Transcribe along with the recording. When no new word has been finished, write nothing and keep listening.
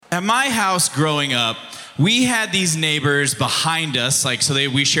At my house growing up, we had these neighbors behind us,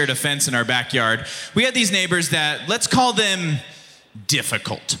 we shared a fence in our backyard. We had these neighbors that, let's call them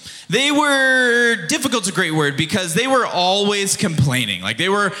difficult. Difficult's a great word because they were always complaining. They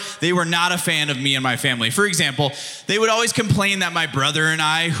were not a fan of me and my family. For example, they would always complain that my brother and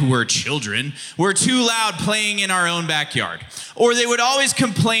I, who were children, were too loud playing in our own backyard. Or they would always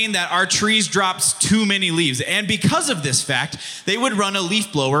complain that our trees dropped too many leaves. And because of this fact, they would run a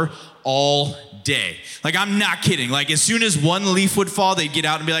leaf blower all day. I'm not kidding. As soon as one leaf would fall, they'd get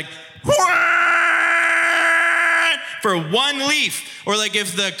out and be like, for one leaf. Or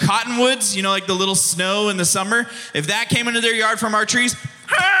if the cottonwoods, the little snow in the summer, if that came into their yard from our trees,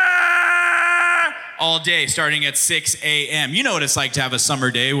 all day, starting at 6 a.m. You know what it's like to have a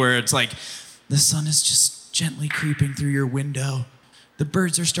summer day where it's the sun is just gently creeping through your window. The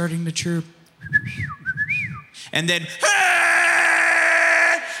birds are starting to chirp. And then,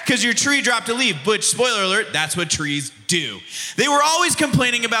 because your tree dropped a leaf, which, spoiler alert, that's what trees do. They were always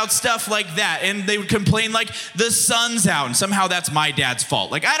complaining about stuff like that, and they would complain the sun's out, and somehow that's my dad's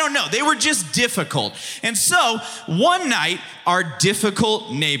fault. I don't know. They were just difficult. And so, one night, our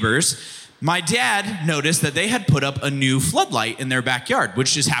difficult neighbors, my dad noticed that they had put up a new floodlight in their backyard,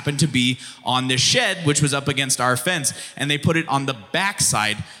 which just happened to be on the shed, which was up against our fence, and they put it on the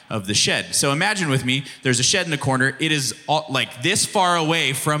backside of the shed. So imagine with me, there's a shed in the corner. It is this far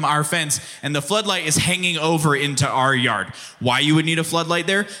away from our fence, and the floodlight is hanging over into our yard. Why you would need a floodlight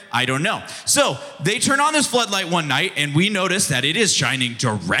there, I don't know. So they turn on this floodlight one night, and we notice that it is shining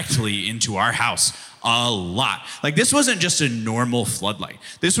directly into our house. A lot. This wasn't just a normal floodlight.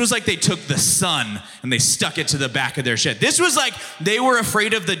 This was they took the sun and they stuck it to the back of their shed. This was they were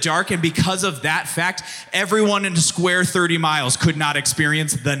afraid of the dark, and because of that fact, everyone in a square 30 miles could not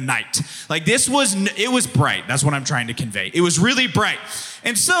experience the night. It was bright. That's what I'm trying to convey. It was really bright.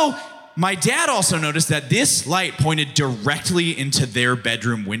 And so my dad also noticed that this light pointed directly into their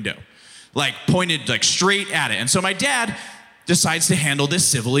bedroom window. Pointed straight at it. And so my dad decides to handle this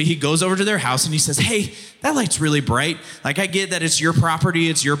civilly. He goes over to their house and he says, hey, that light's really bright. I get that it's your property,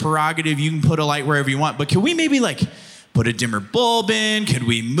 it's your prerogative, you can put a light wherever you want, but can we maybe put a dimmer bulb in? Could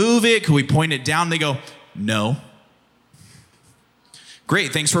we move it? Could we point it down? They go, no.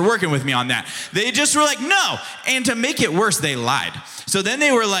 Great, thanks for working with me on that. They just were no. And to make it worse, they lied. So then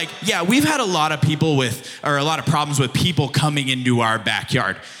they were yeah, we've had a lot of problems with people coming into our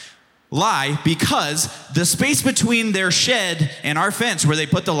backyard. Lie, because the space between their shed and our fence where they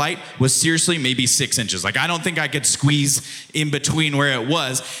put the light was seriously maybe 6 inches. I don't think I could squeeze in between where it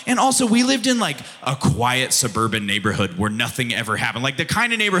was. And also, we lived in a quiet suburban neighborhood where nothing ever happened. The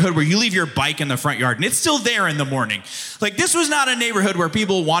kind of neighborhood where you leave your bike in the front yard and it's still there in the morning. This was not a neighborhood where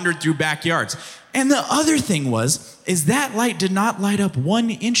people wandered through backyards. And the other thing is that light did not light up 1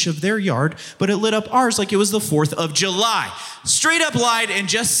 inch of their yard, but it lit up ours like it was the 4th of July. Straight up lied and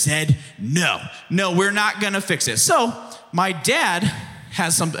just said, no, we're not gonna fix it. So my dad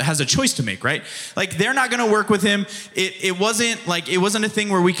has a choice to make, right? They're not gonna work with him. It wasn't a thing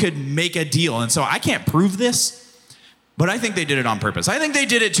where we could make a deal. And so I can't prove this, but I think they did it on purpose. I think they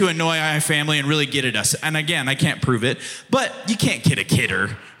did it to annoy my family and really get at us. And again, I can't prove it, but you can't kid a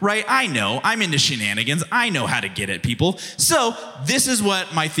kidder, right? I know, I'm into shenanigans. I know how to get at people. So this is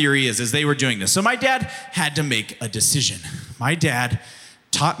what my theory is they were doing this. So my dad had to make a decision. My dad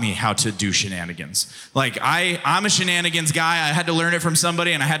taught me how to do shenanigans. I'm a shenanigans guy. I had to learn it from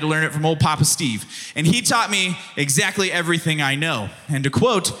somebody, and I had to learn it from old Papa Steve. And he taught me exactly everything I know. And to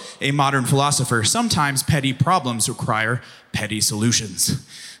quote a modern philosopher, sometimes petty problems require petty solutions.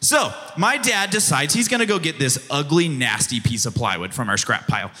 So my dad decides he's gonna go get this ugly, nasty piece of plywood from our scrap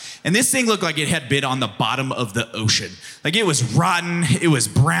pile. And this thing looked like it had been on the bottom of the ocean. It was rotten, it was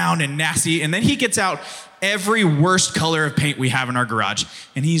brown and nasty. And then he gets out every worst color of paint we have in our garage,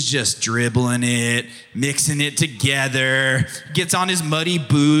 and he's just dribbling it, mixing it together, gets on his muddy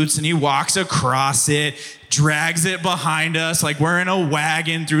boots, and he walks across it, drags it behind us like we're in a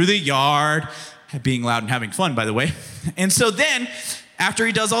wagon through the yard, being loud and having fun, by the way. And so then, after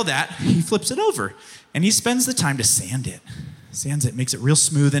he does all that, he flips it over, and he spends the time to sand it. Sands it, makes it real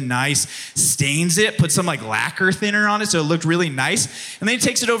smooth and nice, stains it, puts some lacquer thinner on it so it looked really nice, and then he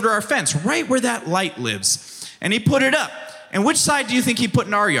takes it over to our fence, right where that light lives, and he put it up. And which side do you think he put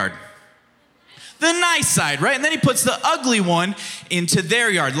in our yard? The nice side, right? And then he puts the ugly one into their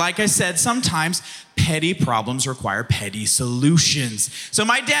yard. Like I said, sometimes petty problems require petty solutions. So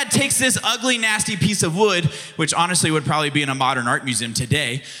my dad takes this ugly, nasty piece of wood, which honestly would probably be in a modern art museum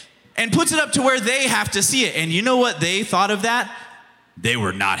today, and puts it up to where they have to see it. And you know what they thought of that? They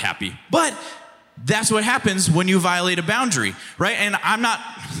were not happy. But That's what happens when you violate a boundary, right? And I'm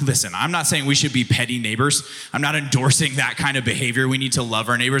not saying we should be petty neighbors. I'm not endorsing that kind of behavior. We need to love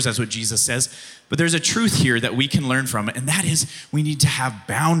our neighbors. That's what Jesus says. But there's a truth here that we can learn from, and that is we need to have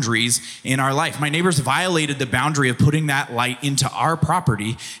boundaries in our life. My neighbors violated the boundary of putting that light into our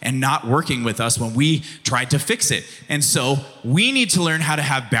property and not working with us when we tried to fix it. And so we need to learn how to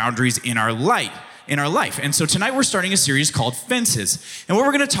have boundaries in our life. And so tonight we're starting a series called Fences. And what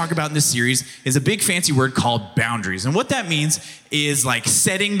we're going to talk about in this series is a big fancy word called boundaries. And what that means is like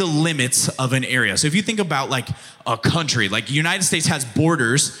setting the limits of an area. So if you think about like a country, like the United States has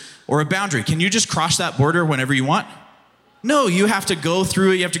borders or a boundary. Can you just cross that border whenever you want? No, you have to go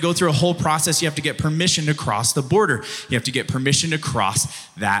through it. You have to go through a whole process. You have to get permission to cross the border. You have to get permission to cross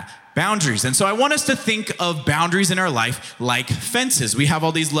that boundaries. And so I want us to think of boundaries in our life like fences. We have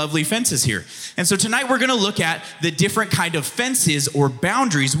all these lovely fences here. And so tonight we're going to look at the different kind of fences or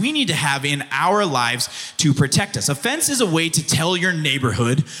boundaries we need to have in our lives to protect us. A fence is a way to tell your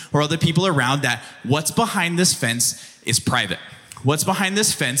neighborhood or other people around that what's behind this fence is private. What's behind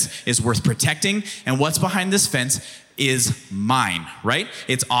this fence is worth protecting, and what's behind this fence is mine, right?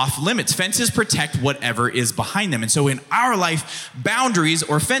 It's off limits. Fences protect whatever is behind them. And so in our life, boundaries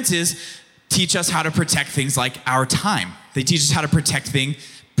or fences teach us how to protect things like our time. They teach us how to protect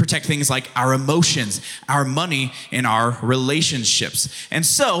things like our emotions, our money, and our relationships. And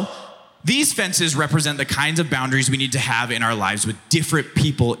so these fences represent the kinds of boundaries we need to have in our lives with different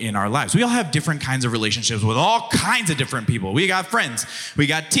people in our lives. We all have different kinds of relationships with all kinds of different people. We got friends, we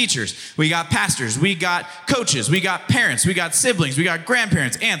got teachers, we got pastors, we got coaches, we got parents, we got siblings, we got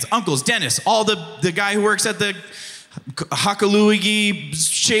grandparents, aunts, uncles, dentists, all the guy who works at the Hakaluigi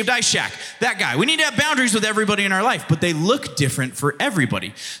Shaved Ice Shack, that guy. We need to have boundaries with everybody in our life, but they look different for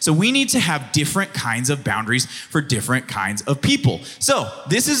everybody. So we need to have different kinds of boundaries for different kinds of people. So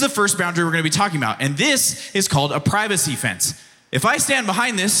this is the first boundary we're going to be talking about, and this is called a privacy fence. If I stand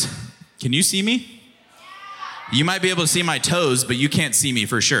behind this, can you see me? You might be able to see my toes, but you can't see me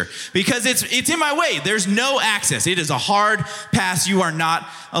for sure because it's in my way. There's no access. It is a hard pass. You are not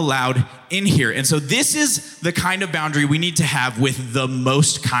allowed in here. And so this is the kind of boundary we need to have with the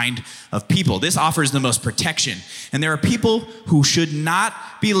most kind of people. This offers the most protection. And there are people who should not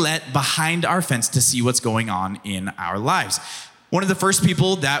be let behind our fence to see what's going on in our lives. One of the first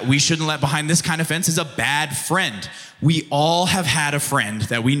people that we shouldn't let behind this kind of fence is a bad friend. We all have had a friend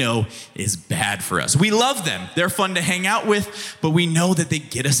that we know is bad for us. We love them. They're fun to hang out with, but we know that they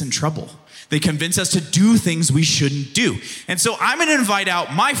get us in trouble. They convince us to do things we shouldn't do. And so I'm going to invite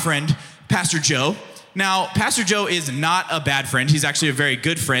out my friend, Pastor Joe. Now, Pastor Joe is not a bad friend. He's actually a very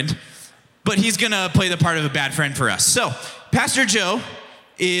good friend, but he's going to play the part of a bad friend for us. So, Pastor Joe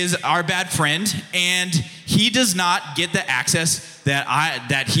is our bad friend, and he does not get the access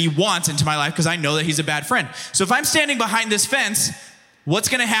that he wants into my life because I know that he's a bad friend. So if I'm standing behind this fence, what's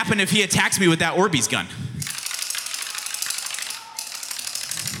going to happen if he attacks me with that Orbeez gun?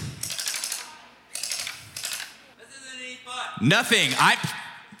 This isn't any fun. Nothing.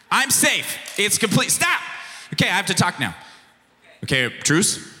 I'm safe. It's complete. Stop. Okay, I have to talk now. Okay,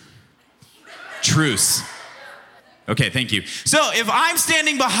 truce? Truce. Okay, thank you. So if I'm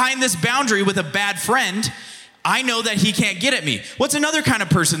standing behind this boundary with a bad friend, I know that he can't get at me. What's another kind of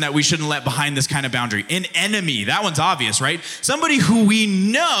person that we shouldn't let behind this kind of boundary? An enemy. That one's obvious, right? Somebody who we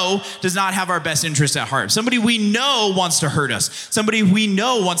know does not have our best interests at heart. Somebody we know wants to hurt us. Somebody we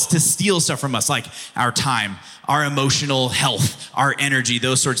know wants to steal stuff from us, like our time, our emotional health, our energy,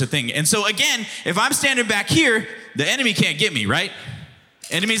 those sorts of things. And so again, if I'm standing back here, the enemy can't get me, right?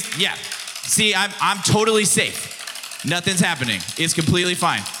 Enemies, yeah. See, I'm totally safe. Nothing's happening. It's completely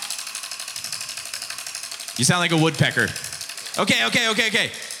fine. You sound like a woodpecker.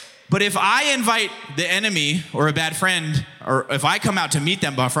 Okay. But if I invite the enemy or a bad friend, or if I come out to meet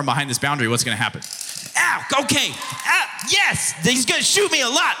them from behind this boundary, what's going to happen? Ow, okay. Yes, he's going to shoot me a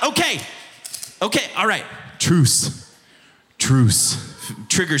lot. Okay, all right. Truce.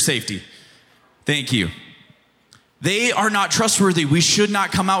 Trigger safety. Thank you. They are not trustworthy. We should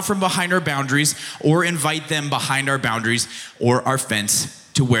not come out from behind our boundaries or invite them behind our boundaries or our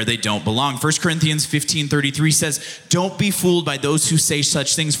fence to where they don't belong. 1 Corinthians 15:33 says, "Don't be fooled by those who say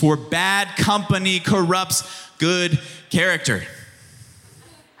such things, for bad company corrupts good character."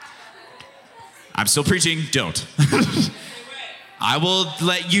 I'm still preaching, don't. I will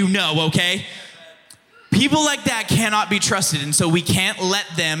let you know, okay? People like that cannot be trusted, and so we can't let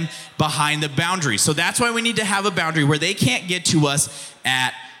them behind the boundary. So that's why we need to have a boundary where they can't get to us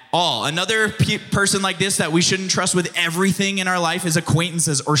at All. Another person like this that we shouldn't trust with everything in our life is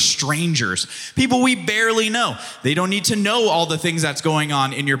acquaintances or strangers. People we barely know. They don't need to know all the things that's going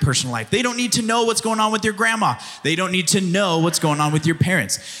on in your personal life. They don't need to know what's going on with your grandma. They don't need to know what's going on with your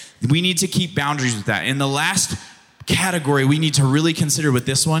parents. We need to keep boundaries with that. And the last category we need to really consider with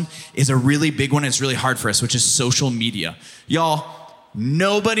this one is a really big one. It's really hard for us, which is social media. Y'all,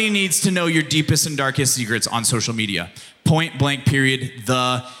 nobody needs to know your deepest and darkest secrets on social media. Point blank, period,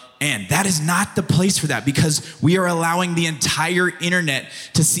 the end. That is not the place for that, because we are allowing the entire internet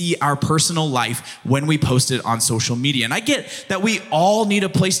to see our personal life when we post it on social media. And I get that we all need a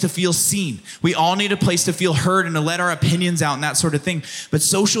place to feel seen. We all need a place to feel heard and to let our opinions out and that sort of thing. But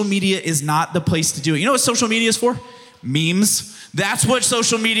social media is not the place to do it. You know what social media is for? Memes. That's what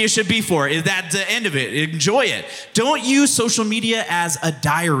social media should be for. Is that the end of it? Enjoy it. Don't use social media as a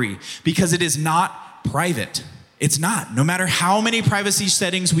diary, because it is not private. It's not. No matter how many privacy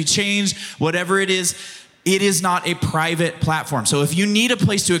settings we change, whatever it is not a private platform. So if you need a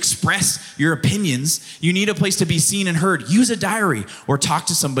place to express your opinions, you need a place to be seen and heard, use a diary or talk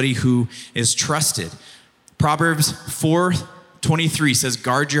to somebody who is trusted. Proverbs 4:23 says,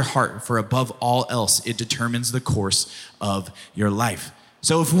 guard your heart, for above all else, it determines the course of your life.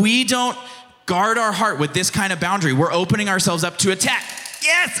 So if we don't guard our heart with this kind of boundary, we're opening ourselves up to attack.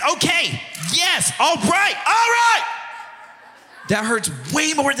 Yes, okay, yes, all right. That hurts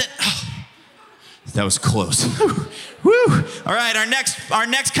way more than, that was close. Woo. All right, our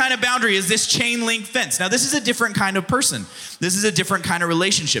next kind of boundary is this chain link fence. Now, this is a different kind of person. This is a different kind of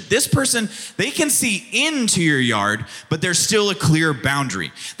relationship. This person, they can see into your yard, but there's still a clear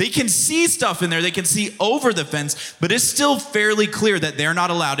boundary. They can see stuff in there. They can see over the fence, but it's still fairly clear that they're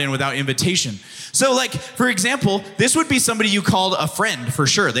not allowed in without invitation. So like, for example, this would be somebody you called a friend for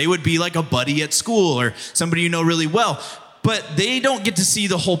sure. They would be like a buddy at school or somebody you know really well, but they don't get to see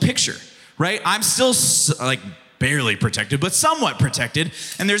the whole picture, right? I'm still like barely protected, but somewhat protected.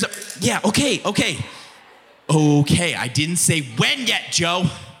 And there's okay. I didn't say when yet, Joe.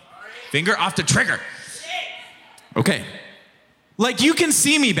 Finger off the trigger. Okay. Like, you can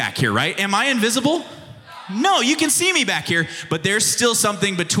see me back here, right? Am I invisible? No, you can see me back here, but there's still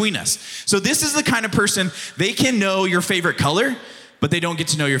something between us. So this is the kind of person, they can know your favorite color, but they don't get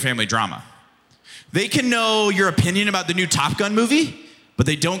to know your family drama. They can know your opinion about the new Top Gun movie, but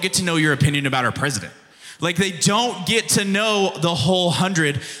they don't get to know your opinion about our president. Like, they don't get to know the whole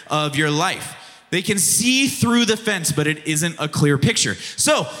 100 of your life. They can see through the fence, but it isn't a clear picture.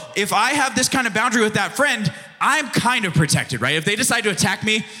 So if I have this kind of boundary with that friend, I'm kind of protected, right? If they decide to attack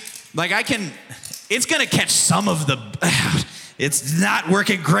me, like, it's gonna catch some of the, it's not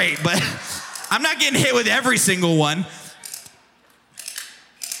working great, but I'm not getting hit with every single one.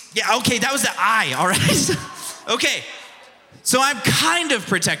 Yeah, okay, that was the eye, all right? Okay, so I'm kind of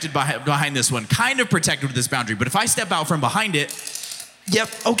protected behind this one, kind of protected with this boundary, but if I step out from behind it, yep,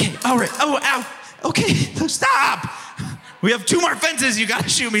 okay, all right, oh, ow, okay, stop. We have 2 more fences you gotta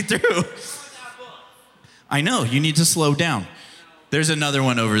shoot me through. I know, you need to slow down. There's another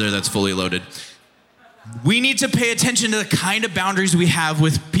one over there that's fully loaded. We need to pay attention to the kind of boundaries we have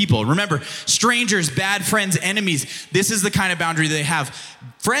with people. Remember, strangers, bad friends, enemies, this is the kind of boundary they have.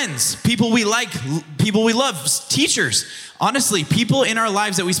 Friends, people we like, people we love, teachers. Honestly, people in our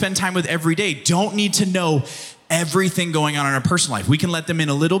lives that we spend time with every day don't need to know everything going on in our personal life. We can let them in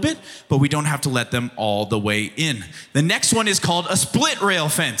a little bit, but we don't have to let them all the way in. The next one is called a split rail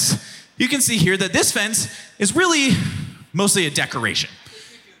fence. You can see here that this fence is really mostly a decoration.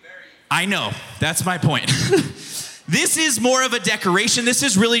 I know, that's my point. This is more of a decoration. This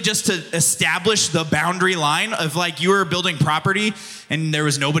is really just to establish the boundary line of, like, you were building property and there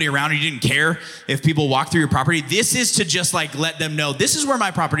was nobody around and you didn't care if people walked through your property. This is to just, like, let them know this is where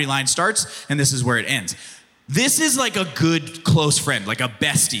my property line starts and this is where it ends. This is like a good close friend, like a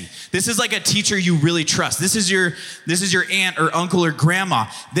bestie. This is like a teacher you really trust. This is your aunt or uncle or grandma.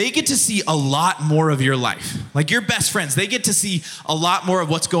 They get to see a lot more of your life. Like, your best friends, they get to see a lot more of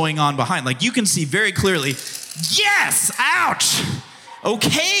what's going on behind. Like, you can see very clearly, yes, ouch,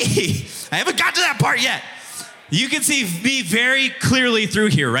 okay. I haven't got to that part yet. You can see me very clearly through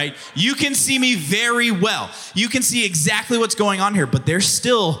here, right? You can see me very well. You can see exactly what's going on here, but there's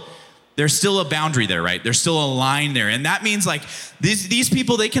still a boundary there, right? There's still a line there. And that means, like, these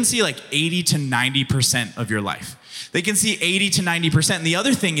people, they can see like 80 to 90% of your life. They can see 80 to 90%. And the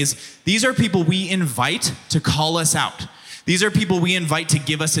other thing is, these are people we invite to call us out. These are people we invite to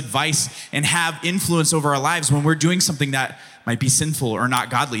give us advice and have influence over our lives when we're doing something that might be sinful or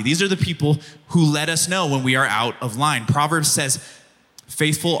not godly. These are the people who let us know when we are out of line. Proverbs says,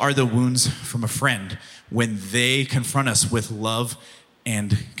 faithful are the wounds from a friend when they confront us with love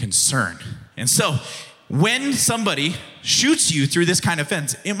and concern. And so when somebody shoots you through this kind of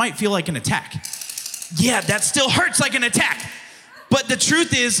fence, it might feel like an attack. Yeah, that still hurts like an attack. But the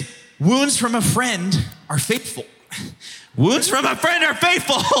truth is, wounds from a friend are faithful. Wounds from a friend are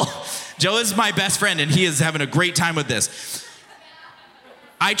faithful. Joe is my best friend, and he is having a great time with this.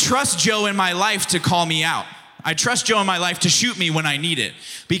 I trust Joe in my life to call me out. I trust Joe in my life to shoot me when I need it,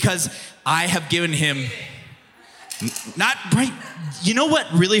 because I have given him not right. You know what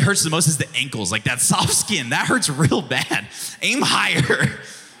really hurts the most is the ankles, like that soft skin. That hurts real bad. Aim higher.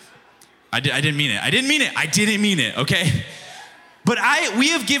 I didn't mean it. I didn't mean it, okay? But we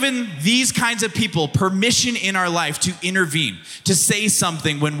have given these kinds of people permission in our life to intervene, to say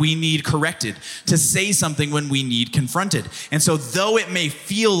something when we need corrected, to say something when we need confronted. And so though it may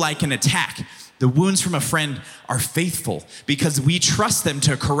feel like an attack, the wounds from a friend are faithful because we trust them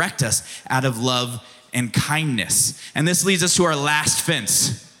to correct us out of love and kindness. And this leads us to our last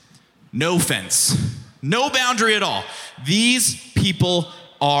fence. No fence. No boundary at all. These people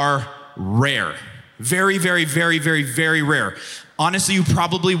are rare. Very, very, very, very, very rare. Honestly, you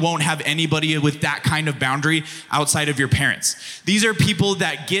probably won't have anybody with that kind of boundary outside of your parents. These are people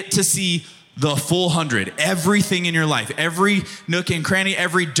that get to see the full 100, everything in your life, every nook and cranny,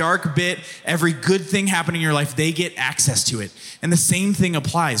 every dark bit, every good thing happening in your life, they get access to it. And the same thing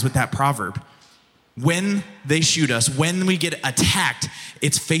applies with that proverb. When they shoot us, when we get attacked,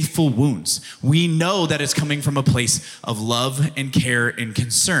 it's faithful wounds. We know that it's coming from a place of love and care and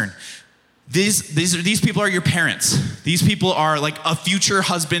concern. These people are your parents. These people are like a future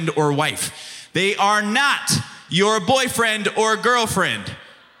husband or wife. They are not your boyfriend or girlfriend.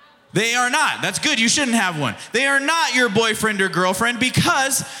 They are not. That's good. You shouldn't have one. They are not your boyfriend or girlfriend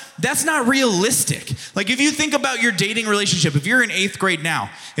because that's not realistic. Like if you think about your dating relationship, if you're in 8th grade now,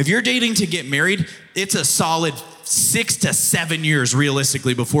 if you're dating to get married, it's a solid 6 to 7 years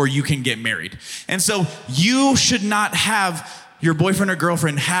realistically before you can get married. And so you should not have your boyfriend or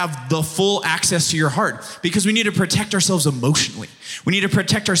girlfriend have the full access to your heart because we need to protect ourselves emotionally. We need to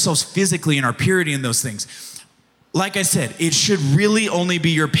protect ourselves physically in our purity and those things. Like I said, it should really only be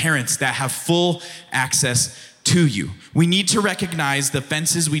your parents that have full access to you. We need to recognize the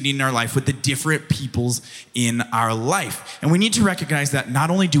fences we need in our life with the different peoples in our life. And we need to recognize that not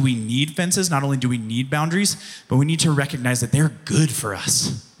only do we need fences, not only do we need boundaries, but we need to recognize that they're good for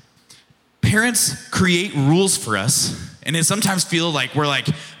us. Parents create rules for us, and it sometimes feels like we're like,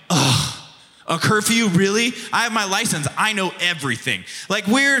 ugh, a curfew, really? I have my license. I know everything. Like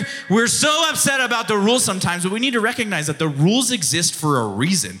we're so upset about the rules sometimes, but we need to recognize that the rules exist for a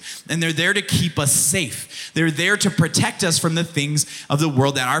reason, and they're there to keep us safe. They're there to protect us from the things of the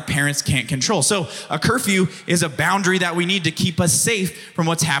world that our parents can't control. So a curfew is a boundary that we need to keep us safe from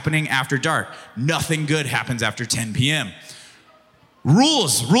what's happening after dark. Nothing good happens after 10 p.m.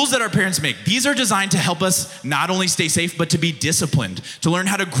 Rules that our parents make. These are designed to help us not only stay safe, but to be disciplined, to learn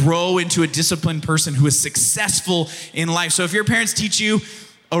how to grow into a disciplined person who is successful in life. So if your parents teach you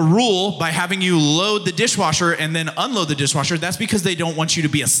a rule by having you load the dishwasher and then unload the dishwasher, that's because they don't want you to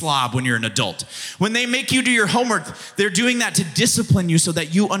be a slob when you're an adult. When they make you do your homework, they're doing that to discipline you so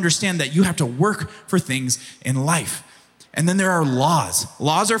that you understand that you have to work for things in life. And then there are laws.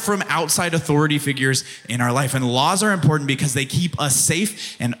 Laws are from outside authority figures in our life. And laws are important because they keep us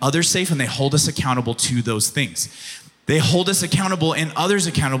safe and others safe, and they hold us accountable to those things. They hold us accountable and others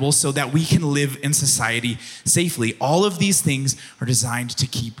accountable so that we can live in society safely. All of these things are designed to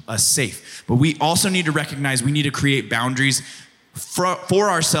keep us safe. But we also need to recognize we need to create boundaries for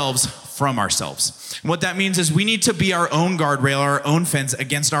ourselves from ourselves. And what that means is we need to be our own guardrail, our own fence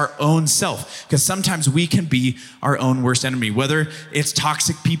against our own self, because sometimes we can be our own worst enemy, whether it's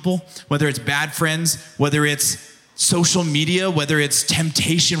toxic people, whether it's bad friends, whether it's social media, whether it's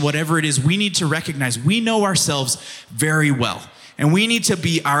temptation, whatever it is. We need to recognize we know ourselves very well, and we need to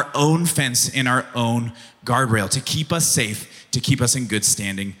be our own fence in our own guardrail to keep us safe, to keep us in good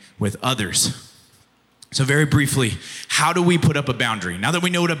standing with others. So very briefly, how do we put up a boundary? Now that we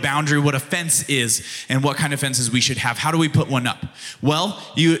know what a boundary, what a fence is, and what kind of fences we should have, how do we put one up? Well,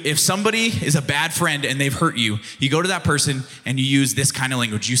 if somebody is a bad friend and they've hurt you, you go to that person and you use this kind of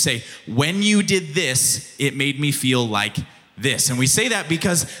language. You say, when you did this, it made me feel like this. And we say that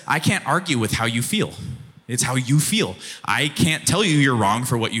because I can't argue with how you feel. It's how you feel. I can't tell you you're wrong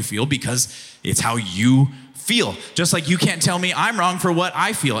for what you feel because it's how you feel. Just like you can't tell me I'm wrong for what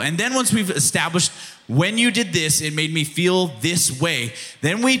I feel. And then once we've established when you did this, it made me feel this way.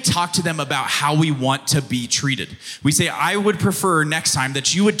 Then we talk to them about how we want to be treated. We say, I would prefer next time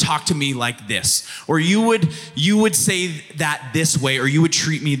that you would talk to me like this, or you would say that this way, or you would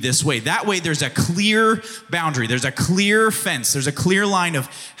treat me this way. That way there's a clear boundary, there's a clear fence, there's a clear line of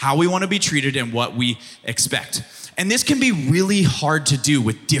how we want to be treated and what we expect. And this can be really hard to do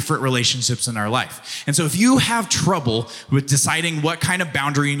with different relationships in our life. And so if you have trouble with deciding what kind of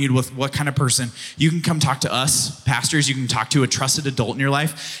boundary you need with what kind of person, you can come talk to us, pastors. You can talk to a trusted adult in your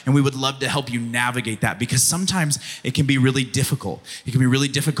life, and we would love to help you navigate that, because sometimes it can be really difficult. It can be really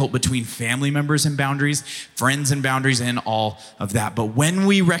difficult between family members and boundaries, friends and boundaries, and all of that. But when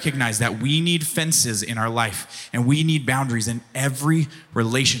we recognize that we need fences in our life and we need boundaries in every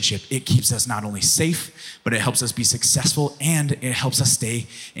relationship, it keeps us not only safe, but it helps us be successful, and it helps us stay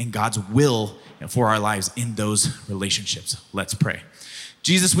in God's will for our lives in those relationships. Let's pray.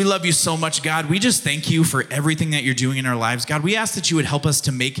 Jesus, we love you so much, God. We just thank you for everything that you're doing in our lives. God, we ask that you would help us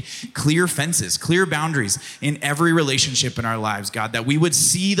to make clear fences, clear boundaries in every relationship in our lives, God, that we would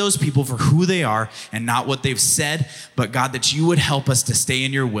see those people for who they are and not what they've said, but God, that you would help us to stay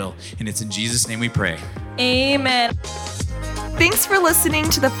in your will. And it's in Jesus' name we pray. Amen. Thanks for listening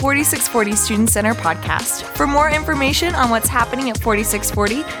to the 4640 Student Center podcast. For more information on what's happening at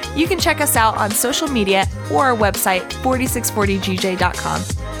 4640, you can check us out on social media or our website, 4640gj.com.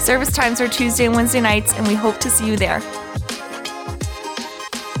 Service times are Tuesday and Wednesday nights, and we hope to see you there.